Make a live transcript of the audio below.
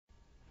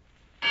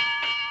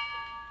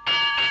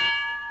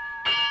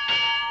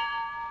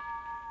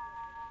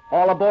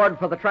All aboard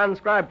for the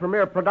transcribed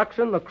premiere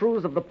production, The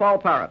Cruise of the Paul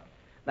Parrot.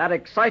 That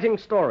exciting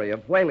story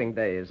of whaling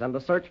days and the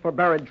search for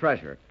buried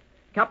treasure.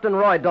 Captain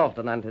Roy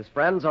Dalton and his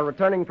friends are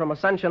returning from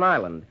Ascension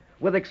Island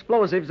with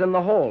explosives in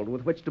the hold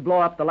with which to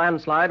blow up the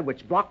landslide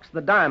which blocks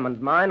the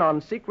diamond mine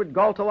on secret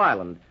Galto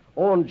Island,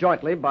 owned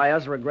jointly by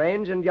Ezra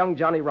Grange and young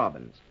Johnny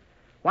Robbins.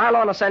 While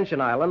on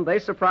Ascension Island, they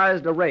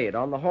surprised a raid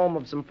on the home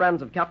of some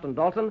friends of Captain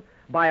Dalton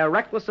by a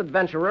reckless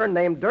adventurer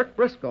named Dirk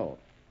Briscoe.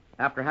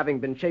 After having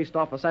been chased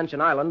off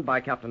Ascension Island by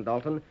Captain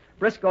Dalton,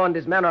 Briscoe and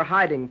his men are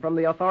hiding from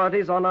the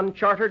authorities on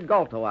uncharted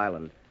Galto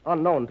Island,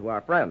 unknown to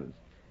our friends.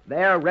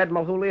 There, Red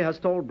Mulhooley has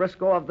told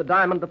Briscoe of the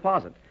diamond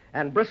deposit,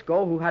 and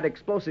Briscoe, who had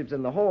explosives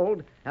in the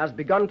hold, has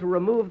begun to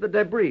remove the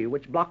debris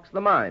which blocks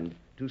the mine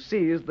to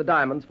seize the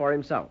diamonds for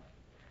himself.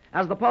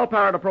 As the Paul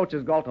Parrot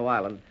approaches Galto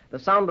Island, the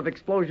sound of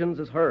explosions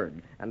is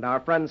heard, and our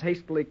friends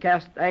hastily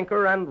cast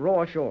anchor and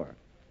row ashore.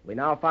 We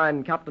now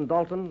find Captain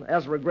Dalton,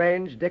 Ezra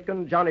Grange,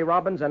 Dickon, Johnny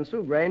Robbins, and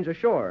Sue Grange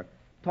ashore,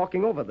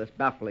 talking over this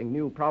baffling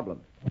new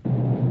problem.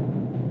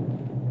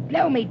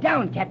 Blow me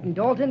down, Captain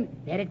Dalton.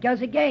 There it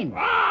goes again.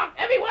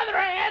 Heavy weather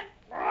ahead.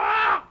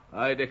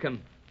 Aye,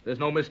 Dickon. There's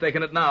no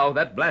mistaking it now.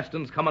 That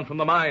blasting's coming from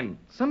the mine.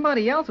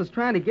 Somebody else is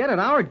trying to get at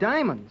our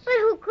diamonds. But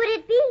who could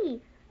it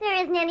be?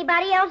 There isn't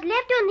anybody else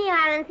left on the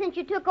island since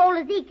you took old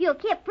Ezekiel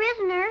Kip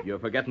prisoner. You're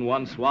forgetting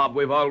one swab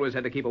we've always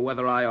had to keep a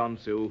weather eye on,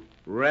 Sue.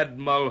 Red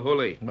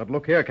Mulhooley. But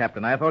look here,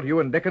 Captain. I thought you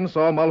and Dickon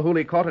saw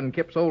Mulhooley caught in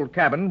Kip's old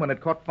cabin when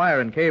it caught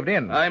fire and caved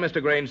in. Aye,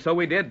 Mr. Grange, so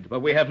we did,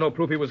 but we have no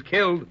proof he was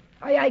killed.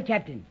 Aye, aye,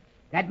 Captain.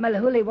 That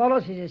Mulhooley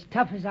Wallace is as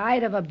tough as the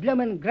hide of a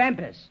bloomin'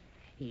 grampus.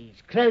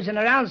 He's cruising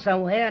around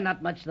somewhere,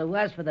 not much the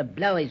worse for the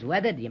blow he's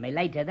weathered. You may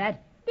lay to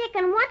that.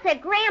 Dickon, what's a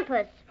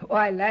grampus?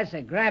 Why, lass,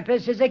 a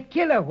grampus is a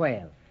killer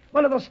whale.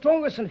 One of the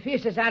strongest and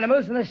fiercest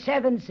animals in the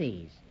 7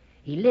 seas.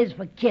 He lives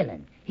for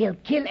killing. He'll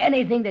kill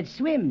anything that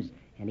swims.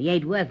 And he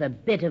ain't worth a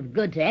bit of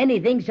good to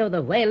anything, so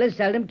the whalers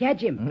seldom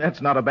catch him.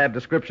 That's not a bad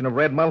description of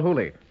Red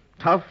Mulhooley.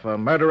 Tough, a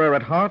murderer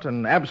at heart,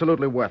 and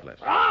absolutely worthless.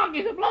 Wrong,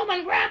 he's a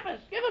bloomin' grampus.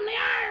 Give him the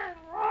iron.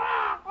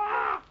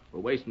 We're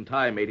wasting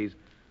time, mateys.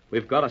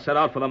 We've got to set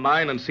out for the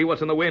mine and see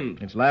what's in the wind.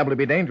 It's liable to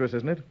be dangerous,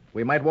 isn't it?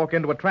 We might walk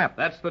into a trap.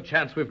 That's the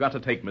chance we've got to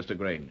take, Mr.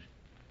 Grange.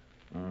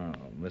 Oh,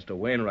 Mr.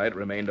 Wainwright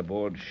remained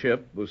aboard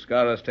ship.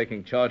 Buscaras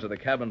taking charge of the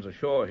cabins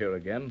ashore here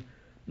again.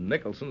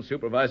 Nicholson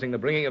supervising the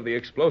bringing of the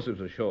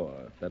explosives ashore.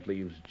 That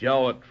leaves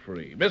Jowett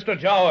free. Mr.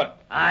 Jowett!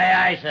 Aye,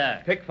 aye,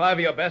 sir. Pick 5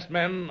 of your best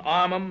men,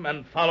 arm 'em,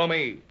 and follow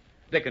me.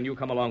 Dickon, you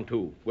come along,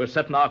 too. We're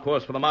setting our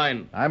course for the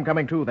mine. I'm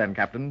coming too, then,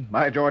 Captain.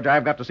 By George,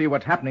 I've got to see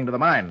what's happening to the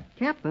mine.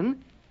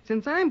 Captain,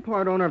 since I'm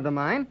part owner of the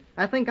mine,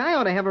 I think I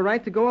ought to have a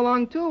right to go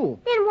along, too.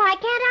 Then why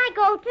can't I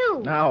go,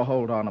 too? Now,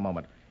 hold on a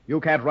moment. You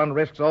can't run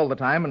risks all the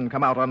time and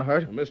come out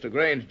unhurt. Well, Mr.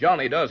 Grange,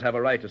 Johnny does have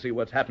a right to see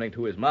what's happening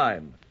to his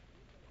mine.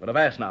 But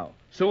avast now.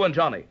 Sue and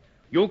Johnny,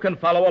 you can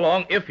follow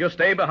along if you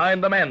stay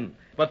behind the men.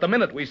 But the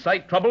minute we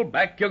sight trouble,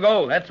 back you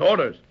go. That's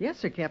orders. Yes,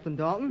 sir, Captain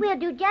Dalton. We'll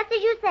do just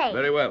as you say.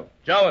 Very well.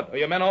 Jowett, are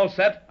your men all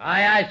set?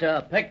 Aye, aye,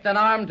 sir. Picked and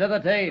armed to the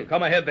teeth.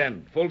 Come ahead,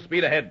 then. Full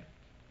speed ahead.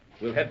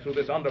 We'll head through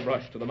this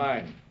underbrush to the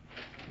mine.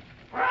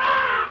 Run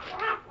out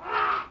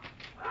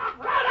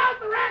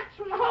the rats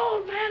from the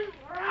hold, men.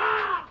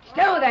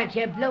 Stow that,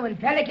 you blowin'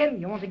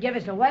 pelican. You want to give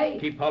us away?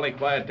 Keep Polly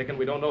quiet, Dickon.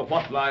 We don't know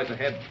what lies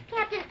ahead.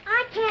 Captain,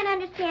 I can't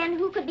understand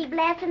who could be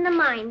blasting the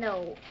mine,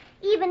 though.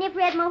 Even if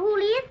Red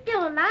Mulhooley is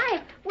still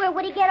alive, where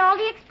would he get all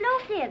the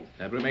explosives?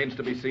 That remains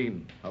to be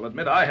seen. I'll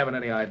admit I haven't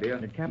any idea.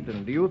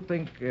 Captain, do you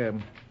think...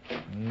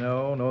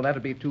 No,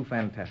 that'd be too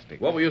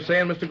fantastic. What were you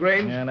saying, Mr.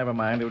 Grange? Yeah, never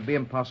mind. It would be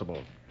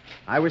impossible.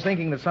 I was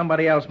thinking that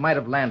somebody else might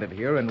have landed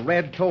here, and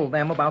Red told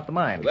them about the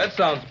mine. Well, that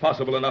sounds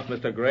possible enough,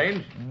 Mr.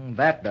 Grange.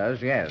 That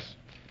does, yes.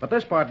 But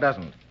this part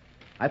doesn't.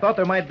 I thought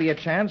there might be a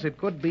chance it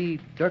could be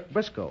Dirk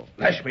Briscoe.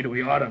 Lash me to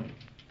we order.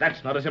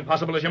 That's not as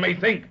impossible as you may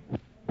think.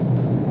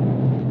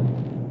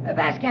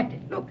 Avast,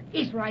 Captain. Look,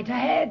 he's right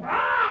ahead.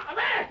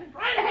 Avast! It's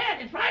right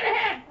ahead! It's right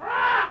ahead!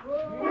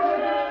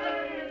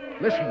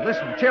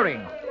 Listen,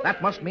 cheering.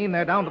 That must mean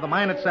they're down to the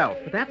mine itself.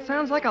 But that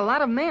sounds like a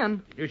lot of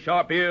men. You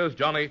sharp ears,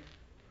 Johnny.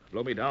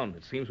 Blow me down.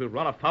 It seems we've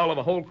run afoul of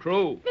a whole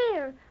crew.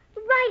 There,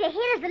 right ahead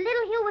is the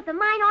little hill with the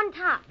mine on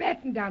top.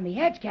 Batten down the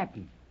hatch,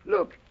 Captain.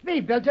 Look,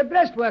 they built a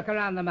breastwork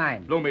around the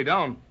mine. Blow me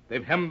down.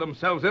 They've hemmed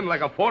themselves in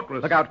like a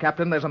fortress. Look out,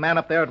 Captain. There's a man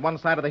up there at one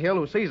side of the hill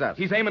who sees us.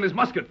 He's aiming his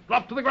musket.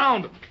 Drop to the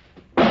ground.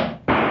 The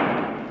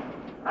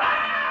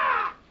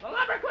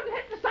lumber couldn't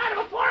hit the side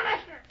of a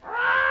foremester.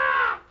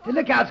 The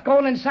lookout's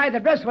going inside the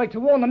breastwork to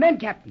warn the men,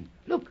 Captain.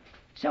 Look,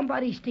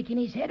 somebody's sticking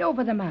his head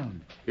over the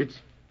mound.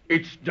 It's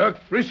Dirk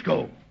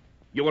Briscoe.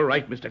 You were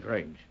right, Mr.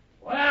 Grange.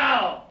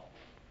 Well,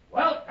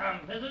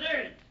 welcome,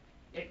 visitors.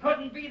 It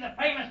couldn't be the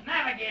famous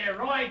navigator,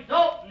 Roy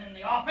Dalton, in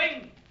the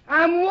offing.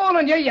 I'm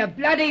warning you, you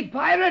bloody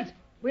pirate.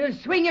 We'll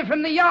swing you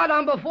from the yard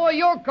on before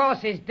your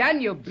course is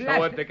done, you bloody...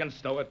 Stow it, Dickon,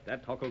 stow it.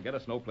 That talk will get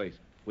us no place.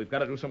 We've got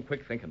to do some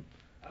quick thinking.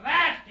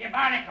 Avast, you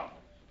barnacles.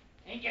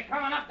 Ain't you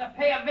coming up to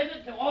pay a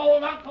visit to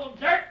old Uncle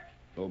Dirk?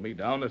 Blow me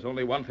down. There's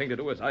only one thing to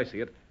do as I see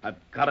it. I've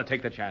got to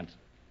take the chance.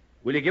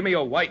 Will you give me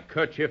your white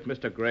kerchief,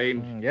 Mr.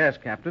 Grange? Yes,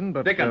 Captain,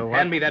 but... Dickon,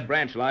 hand me that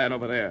branch lying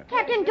over there.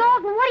 Captain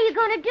Dalton, what are you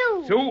going to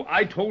do? Sue,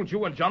 I told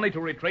you and Johnny to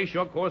retrace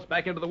your course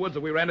back into the woods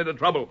if we ran into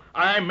trouble.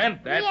 I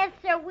meant that. Yes,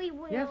 sir, we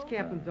will. Yes,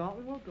 Captain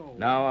Dalton, we'll go.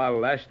 Now I'll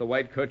lash the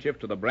white kerchief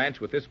to the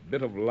branch with this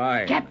bit of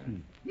line.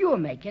 Captain, you're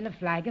making a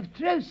flag of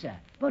truce, sir.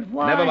 But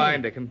why? Never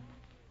mind, Dickon.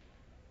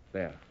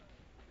 There.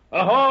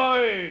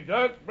 Ahoy,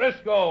 Dirk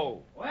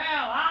Briscoe! Well,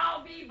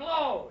 I'll be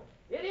blowed.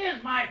 It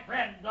is my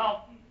friend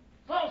Dalton.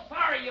 So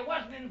sorry you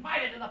wasn't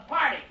invited to the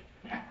party.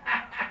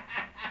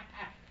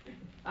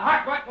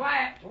 Hark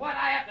to what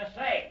I have to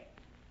say.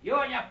 You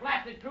and your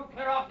blasted crew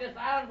clear off this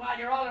island while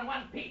you're all in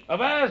one piece.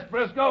 Avast,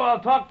 Briscoe. I'll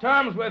talk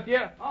terms with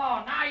you.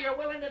 Oh, now you're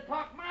willing to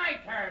talk my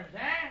terms,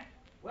 eh?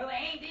 Well,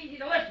 they ain't easy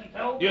to listen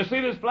to. You see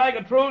this flag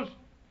of truce?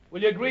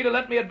 Will you agree to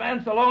let me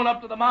advance alone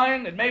up to the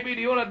mine? It may be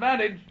to your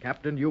advantage.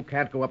 Captain, you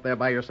can't go up there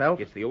by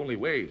yourself. It's the only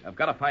way. I've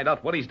got to find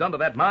out what he's done to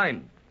that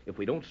mine. If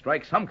we don't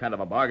strike some kind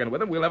of a bargain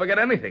with him, we'll never get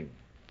anything.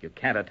 You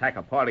can't attack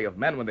a party of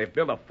men when they've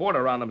built a fort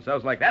around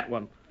themselves like that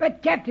one.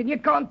 But, Captain, you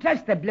can't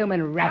trust the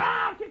bloomin' rat.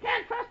 Ah, you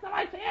can't trust them,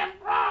 I say.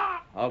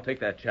 Ah. I'll take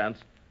that chance.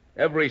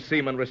 Every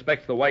seaman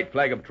respects the white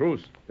flag of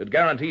truce. It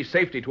guarantees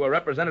safety to a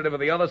representative of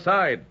the other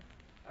side.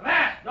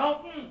 Avast,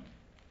 Dalton.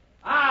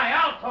 Aye,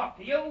 I'll talk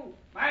to you.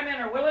 My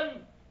men are willing.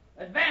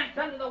 Advance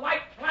under the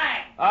white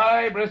flag.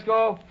 Aye,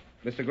 Briscoe.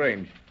 Mr.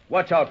 Grange,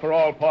 watch out for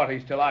all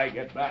parties till I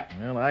get back.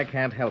 Well, I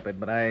can't help it,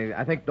 but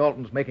I think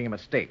Dalton's making a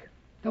mistake.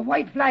 The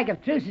white flag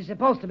of truce is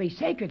supposed to be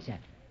sacred, sir.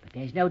 But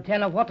there's no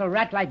telling what a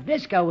rat like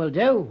Briscoe will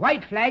do,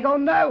 white flag or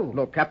no.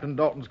 Look, Captain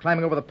Dalton's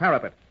climbing over the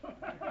parapet.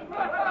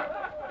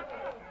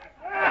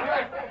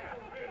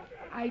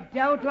 I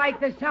don't like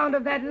the sound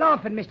of that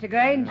laughing, Mr.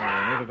 Grange.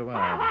 Neither do I.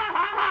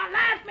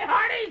 Laugh, me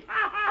hearties.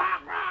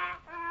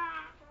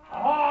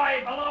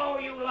 Ahoy, below,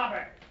 you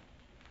lubbers.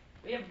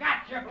 We've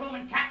got your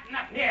bloomin' captain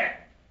up here,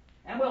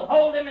 and we'll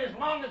hold him as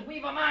long as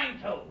we've a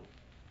mind to.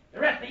 The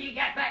rest of you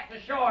get back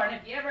to shore, and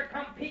if you ever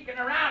come peeking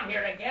around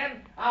here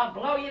again, I'll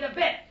blow you to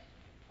bits.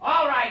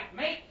 All right,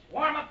 mates,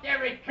 warm up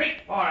their retreat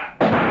for 'em.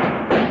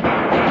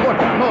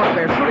 Good Lord,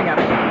 they're shooting at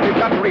us. We've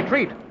got to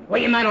retreat.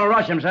 We men will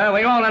rush him, sir.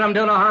 We won't let him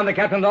do no harm to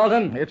Captain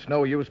Dalton. It's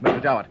no use,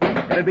 Mr. Jowett.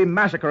 It'd be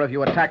massacre if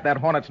you attacked that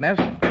hornet's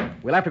nest.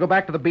 We'll have to go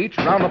back to the beach,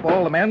 round up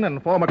all the men,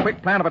 and form a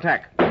quick plan of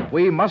attack.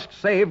 We must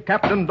save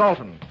Captain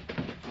Dalton.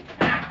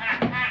 Look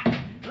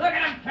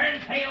at 'em turn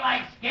tail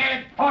like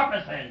scared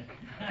porpoises.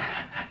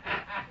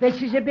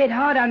 This is a bit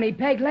hard on me,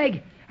 peg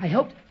leg. I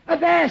hoped...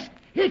 Avast!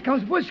 Here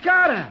comes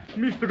Buscara.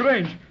 Mr.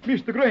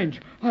 Grange,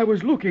 I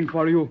was looking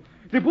for you.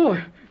 The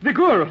boy, the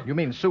girl. You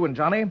mean Sue and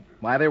Johnny?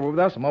 Why, they were with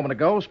us a moment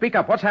ago. Speak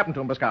up. What's happened to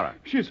them, Buscara?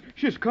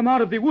 She's come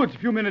out of the woods a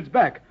few minutes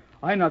back.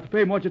 I not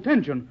pay much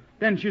attention.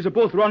 Then she's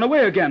both run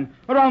away again,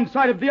 around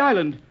side of the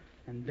island.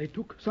 And they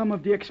took some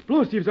of the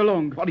explosives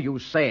along. What are you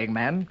saying,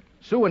 man?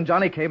 Sue and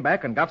Johnny came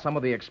back and got some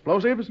of the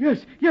explosives?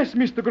 Yes,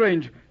 Mr.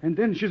 Grange. And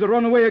then she's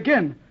run away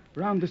again,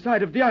 round the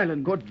side of the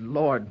island. Good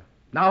Lord.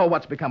 Now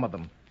what's become of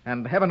them?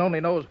 And heaven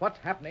only knows what's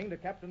happening to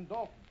Captain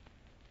Dalton.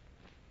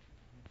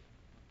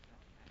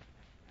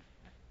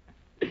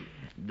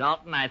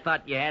 Dalton, I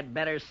thought you had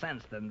better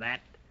sense than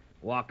that.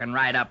 Walking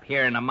right up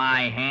here into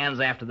my hands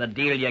after the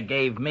deal you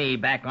gave me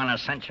back on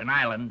Ascension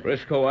Island.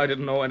 Briscoe, I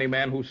didn't know any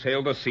man who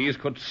sailed the seas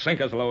could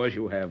sink as low as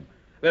you have.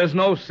 There's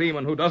no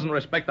seaman who doesn't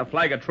respect the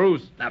flag of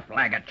truce. The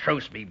flag of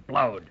truce be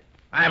blowed.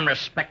 I'm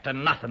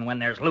respecting nothing when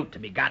there's loot to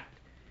be got.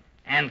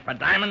 And for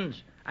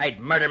diamonds,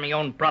 I'd murder me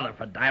own brother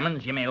for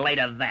diamonds. You may lay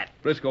to that.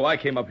 Briscoe, I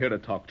came up here to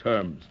talk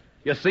terms.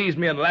 You seized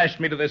me and lashed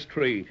me to this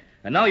tree.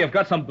 And now you've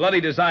got some bloody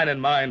design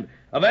in mind.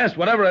 Avast,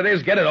 whatever it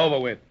is, get it over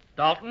with.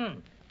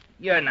 Dalton,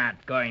 you're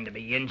not going to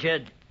be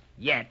injured.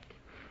 Yet.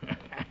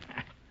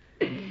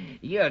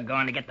 You're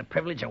going to get the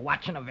privilege of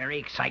watching a very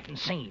exciting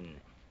scene.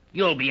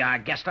 You'll be our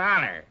guest of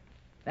honor.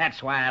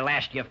 That's why I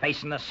lashed you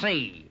facing the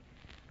sea.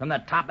 From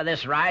the top of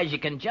this rise, you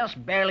can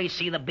just barely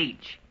see the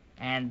beach.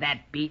 And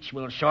that beach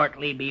will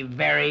shortly be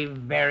very,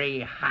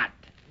 very hot.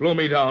 Blow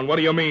me down. What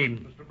do you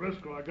mean? Mr.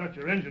 Briscoe, I got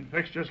your engine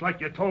fixed just like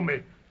you told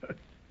me.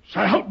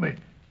 So help me,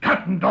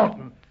 Captain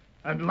Dalton,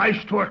 and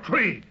lashed to a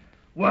tree.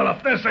 Well,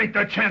 if this ain't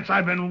the chance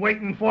I've been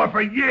waiting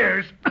for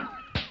years.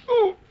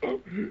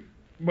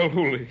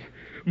 Mulhooley,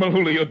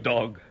 you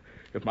dog.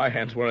 If my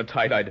hands weren't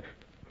tied, I'd...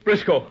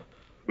 Briscoe,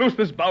 loose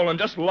this bowline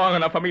just long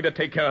enough for me to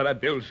take care of that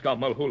bilge scout,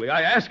 Mulhooley.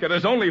 I ask it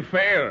as only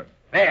fair.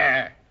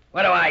 Fair?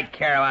 What do I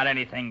care about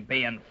anything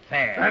being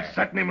fair? That's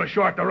setting him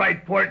ashore at the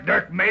right port,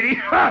 Dirk, matey.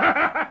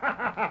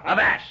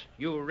 Avast,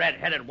 you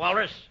red-headed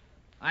walrus.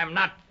 I'm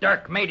not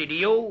Dirk matey to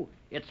you.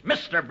 It's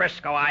Mr.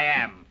 Briscoe I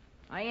am.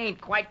 I ain't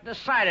quite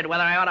decided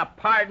whether I ought to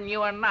pardon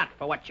you or not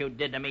for what you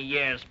did to me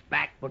years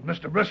back. But,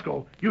 Mr.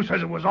 Briscoe, you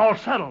says it was all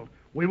settled.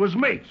 We was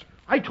mates.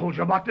 I told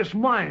you about this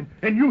mine,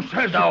 and you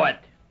says... Stow it.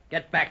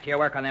 Get back to your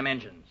work on them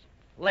engines.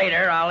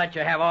 Later, I'll let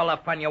you have all the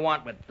fun you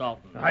want with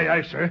Dalton.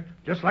 Aye, sir.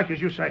 Just like as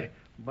you say.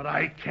 But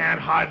I can't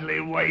hardly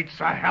wait,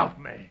 so help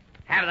me.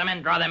 Have the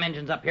men draw them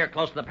engines up here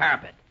close to the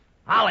parapet.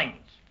 Hollings,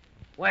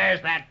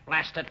 where's that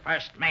blasted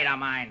first mate of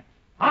mine?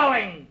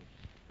 Hollings!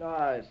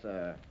 Aye,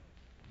 sir.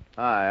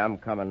 Aye, I'm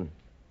coming.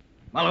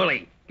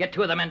 Mulhooly, get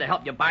 2 of the men to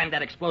help you bind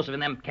that explosive in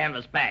them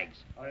canvas bags.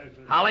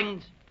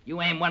 Hollings,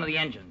 you aim one of the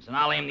engines, and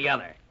I'll aim the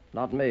other.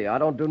 Not me. I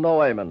don't do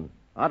no aiming.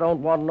 I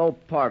don't want no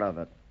part of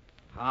it.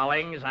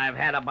 Hollings, I've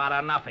had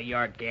about enough of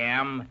your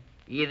gam.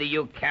 Either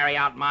you carry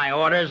out my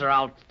orders, or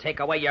I'll take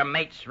away your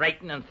mate's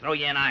rating and throw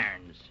you in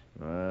irons.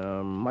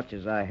 Much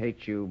as I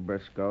hate you,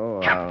 Briscoe...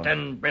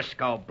 Captain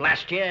Briscoe,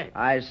 blast you.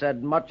 I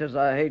said, much as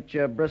I hate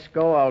you,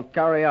 Briscoe, I'll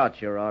carry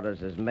out your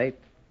orders as mate.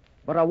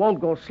 But I won't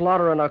go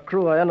slaughtering a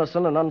crew of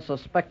innocent and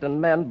unsuspecting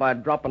men by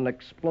dropping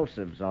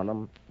explosives on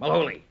them.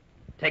 Mulhooly,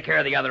 take care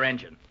of the other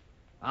engine.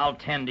 I'll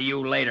tend to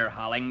you later,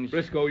 Hollings.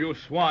 Briscoe, you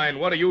swine,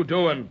 what are you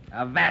doing?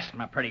 Avast,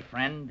 my pretty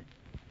friend.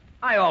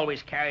 I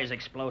always carries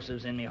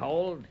explosives in me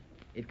hold.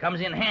 It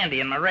comes in handy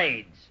in my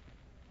raids.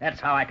 That's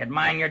how I could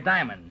mine your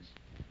diamonds.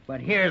 But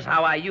here's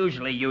how I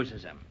usually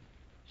uses them.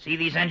 See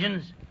these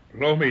engines?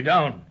 Blow me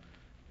down.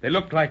 They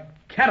look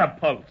like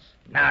catapults.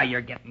 Now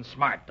you're getting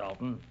smart,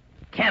 Dalton.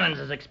 Cannons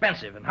is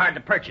expensive and hard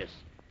to purchase,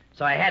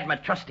 so I had my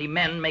trusty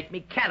men make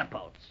me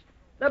catapults.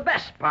 The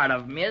best part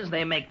of 'em is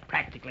they make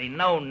practically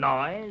no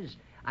noise.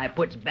 I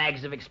puts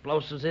bags of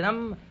explosives in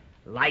 'em,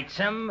 lights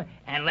 'em,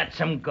 and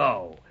lets 'em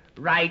go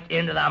right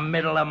into the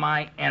middle of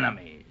my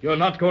enemies. You're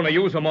not going to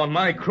use them on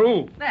my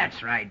crew.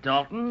 That's right,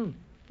 Dalton.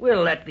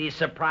 We'll let these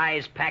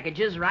surprise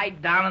packages right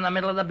down in the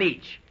middle of the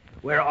beach,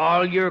 where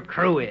all your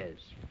crew is.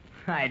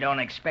 I don't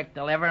expect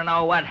they'll ever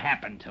know what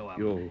happened to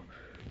 'em.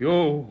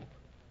 You...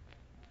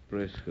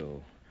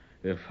 Briscoe,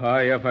 if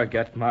I ever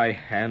get my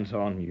hands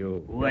on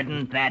you...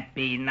 Wouldn't that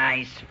be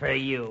nice for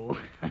you?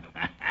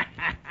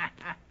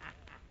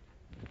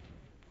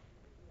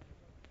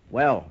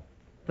 Well,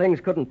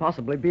 things couldn't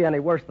possibly be any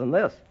worse than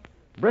this.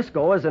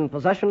 Briscoe is in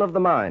possession of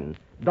the mine.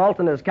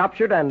 Dalton is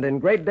captured and in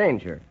great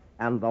danger.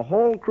 And the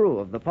whole crew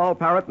of the Paul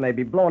Parrot may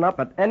be blown up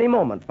at any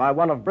moment by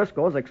one of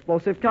Briscoe's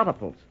explosive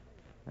catapults.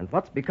 And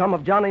what's become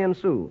of Johnny and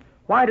Sue?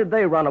 Why did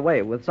they run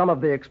away with some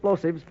of the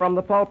explosives from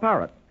the Paul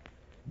Parrot?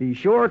 Be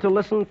sure to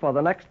listen for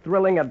the next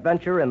thrilling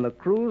adventure in the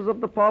cruise of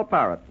the Paul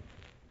Parrot.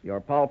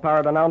 Your Paul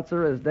Parrot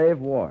announcer is Dave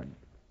Ward.